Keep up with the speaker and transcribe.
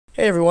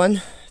Hey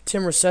everyone,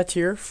 Tim Reset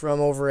here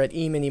from over at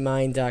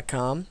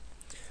eminimind.com.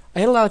 I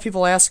had a lot of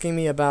people asking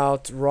me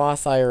about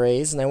Roth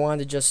IRAs, and I wanted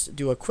to just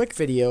do a quick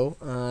video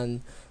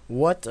on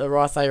what a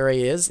Roth IRA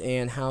is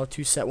and how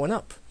to set one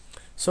up.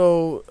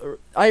 So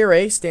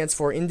IRA stands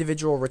for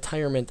Individual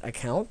Retirement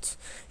Account,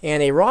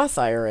 and a Roth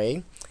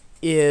IRA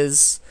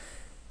is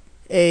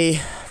a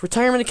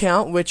retirement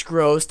account which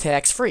grows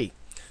tax-free.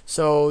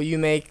 So you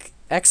make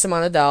X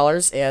amount of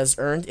dollars as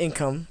earned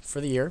income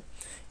for the year,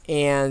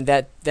 and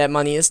that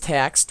money is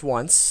taxed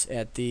once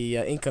at the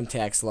income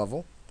tax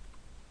level,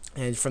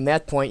 and from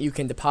that point you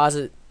can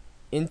deposit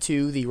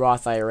into the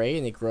Roth IRA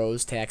and it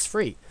grows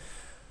tax-free.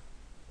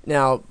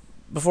 Now,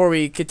 before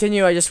we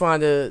continue, I just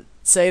wanted to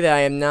say that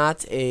I am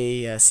not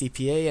a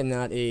CPA and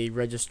not a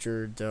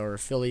registered or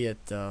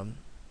affiliate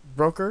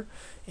broker,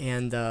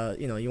 and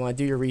you want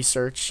to do your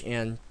research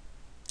and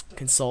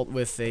consult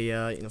with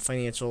a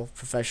financial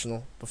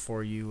professional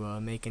before you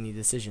make any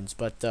decisions.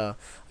 But I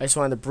just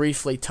wanted to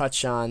briefly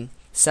touch on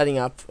setting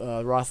up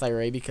Roth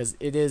IRA, because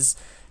it is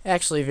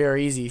actually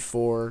very easy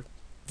for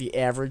the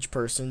average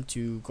person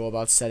to go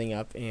about setting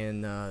up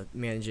and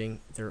managing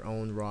their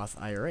own Roth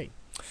IRA.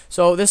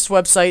 So this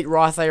website,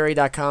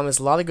 rothira.com, has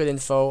a lot of good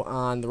info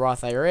on the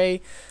Roth IRA,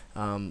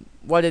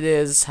 what it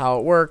is, how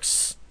it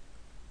works.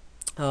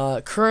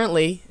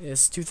 Currently,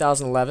 it's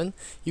 2011.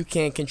 You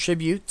can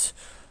contribute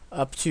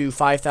up to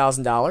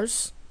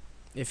 $5,000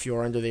 if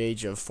you're under the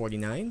age of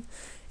 49,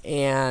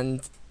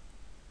 and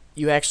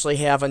you actually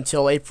have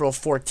until April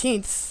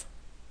 14th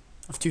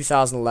of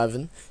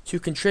 2011 to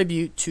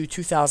contribute to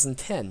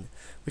 2010,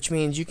 which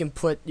means you can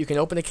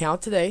open an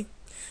account today.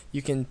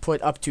 You can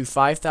put up to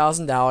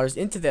 $5,000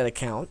 into that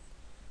account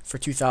for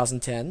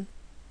 2010,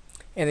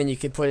 and then you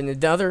can put in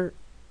another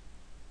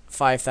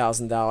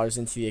 $5,000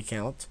 into the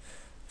account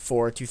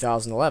for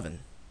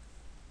 2011.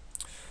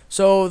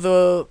 So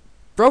the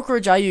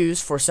brokerage I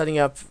use for setting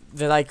up,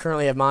 that I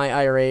currently have my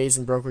IRAs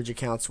and brokerage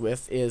accounts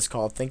with, is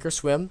called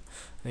Thinkorswim.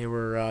 They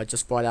were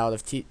just bought out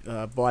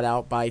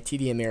by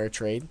TD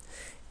Ameritrade,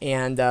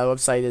 and the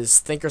website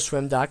is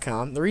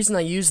Thinkorswim.com. The reason I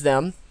use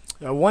them,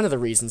 one of the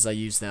reasons I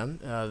use them,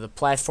 the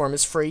platform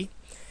is free,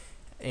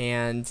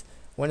 and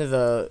one of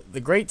the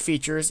great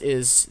features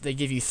is they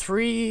give you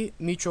 3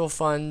 mutual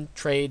fund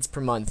trades per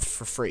month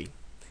for free.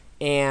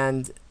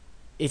 And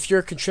if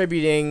you're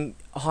contributing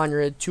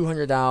 $100,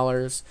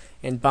 $200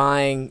 and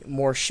buying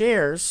more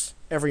shares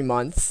every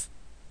month,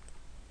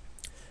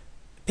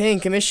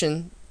 paying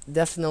commission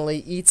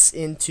definitely eats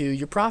into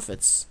your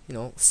profits.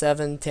 $7,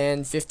 $10,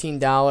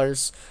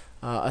 $15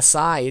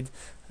 aside.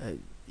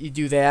 You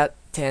do that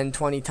 10,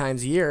 20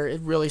 times a year,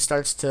 it really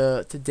starts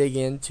to dig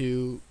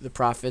into the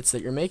profits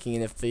that you're making.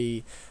 And if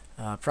the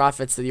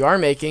profits that you are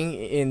making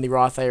in the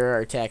Roth IRA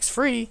are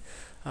tax-free,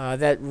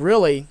 that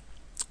really,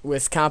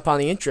 with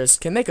compounding interest,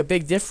 can make a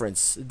big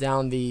difference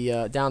down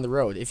the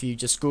road. If you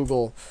just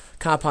Google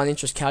compound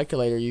interest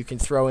calculator, you can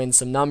throw in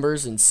some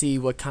numbers and see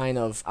what kind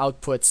of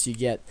outputs you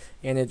get,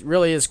 and it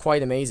really is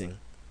quite amazing.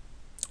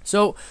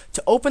 So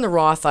to open a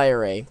Roth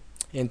IRA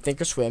in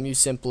Thinkorswim, you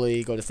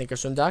simply go to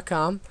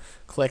Thinkorswim.com,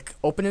 click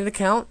Open an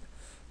Account,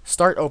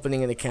 start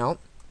opening an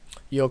account.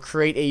 You'll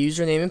create a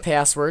username and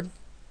password,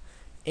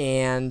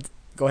 and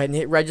go ahead and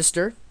hit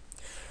Register.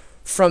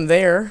 From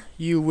there,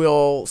 you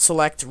will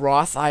select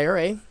Roth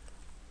IRA.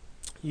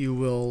 You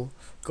will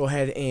go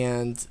ahead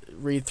and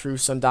read through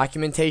some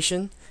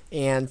documentation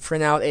and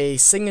print out a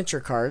signature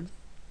card.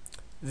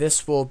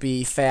 This will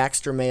be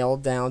faxed or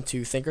mailed down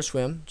to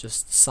Thinkorswim.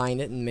 Just sign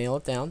it and mail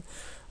it down.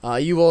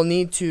 You will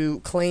need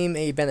to claim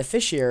a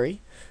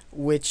beneficiary,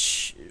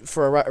 which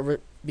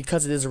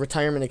because it is a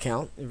retirement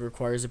account, it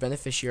requires a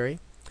beneficiary.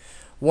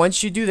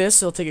 Once you do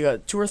this, it'll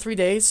take 2 or 3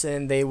 days,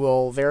 and they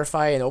will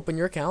verify and open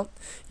your account.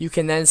 You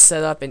can then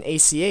set up an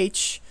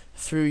ACH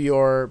through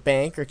your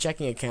bank or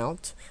checking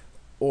account,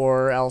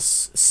 or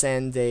else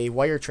send a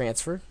wire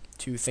transfer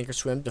to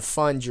Thinkorswim to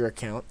fund your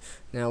account.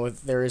 Now,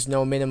 there is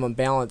no minimum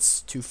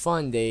balance to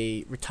fund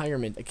a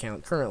retirement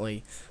account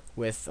currently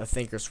with a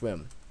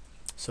Thinkorswim.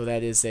 So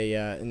that is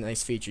a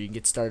nice feature. You can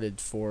get started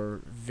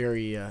for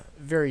very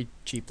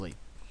cheaply.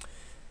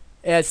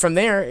 And from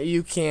there,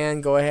 you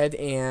can go ahead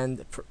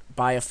and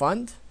buy a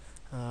fund,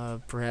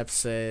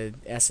 perhaps an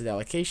asset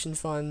allocation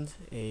fund,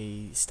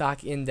 a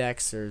stock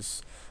index.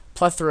 There's a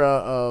plethora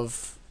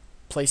of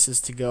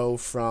places to go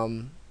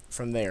from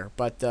there.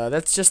 But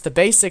that's just the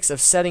basics of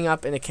setting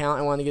up an account.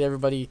 I want to get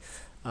everybody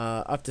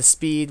up to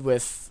speed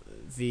with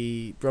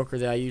the broker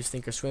that I use,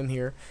 Thinkorswim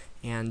here.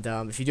 And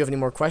if you do have any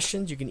more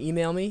questions, you can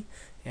email me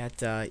at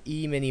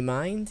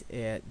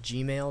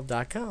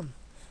eminimind@gmail.com.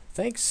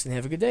 Thanks, and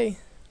have a good day.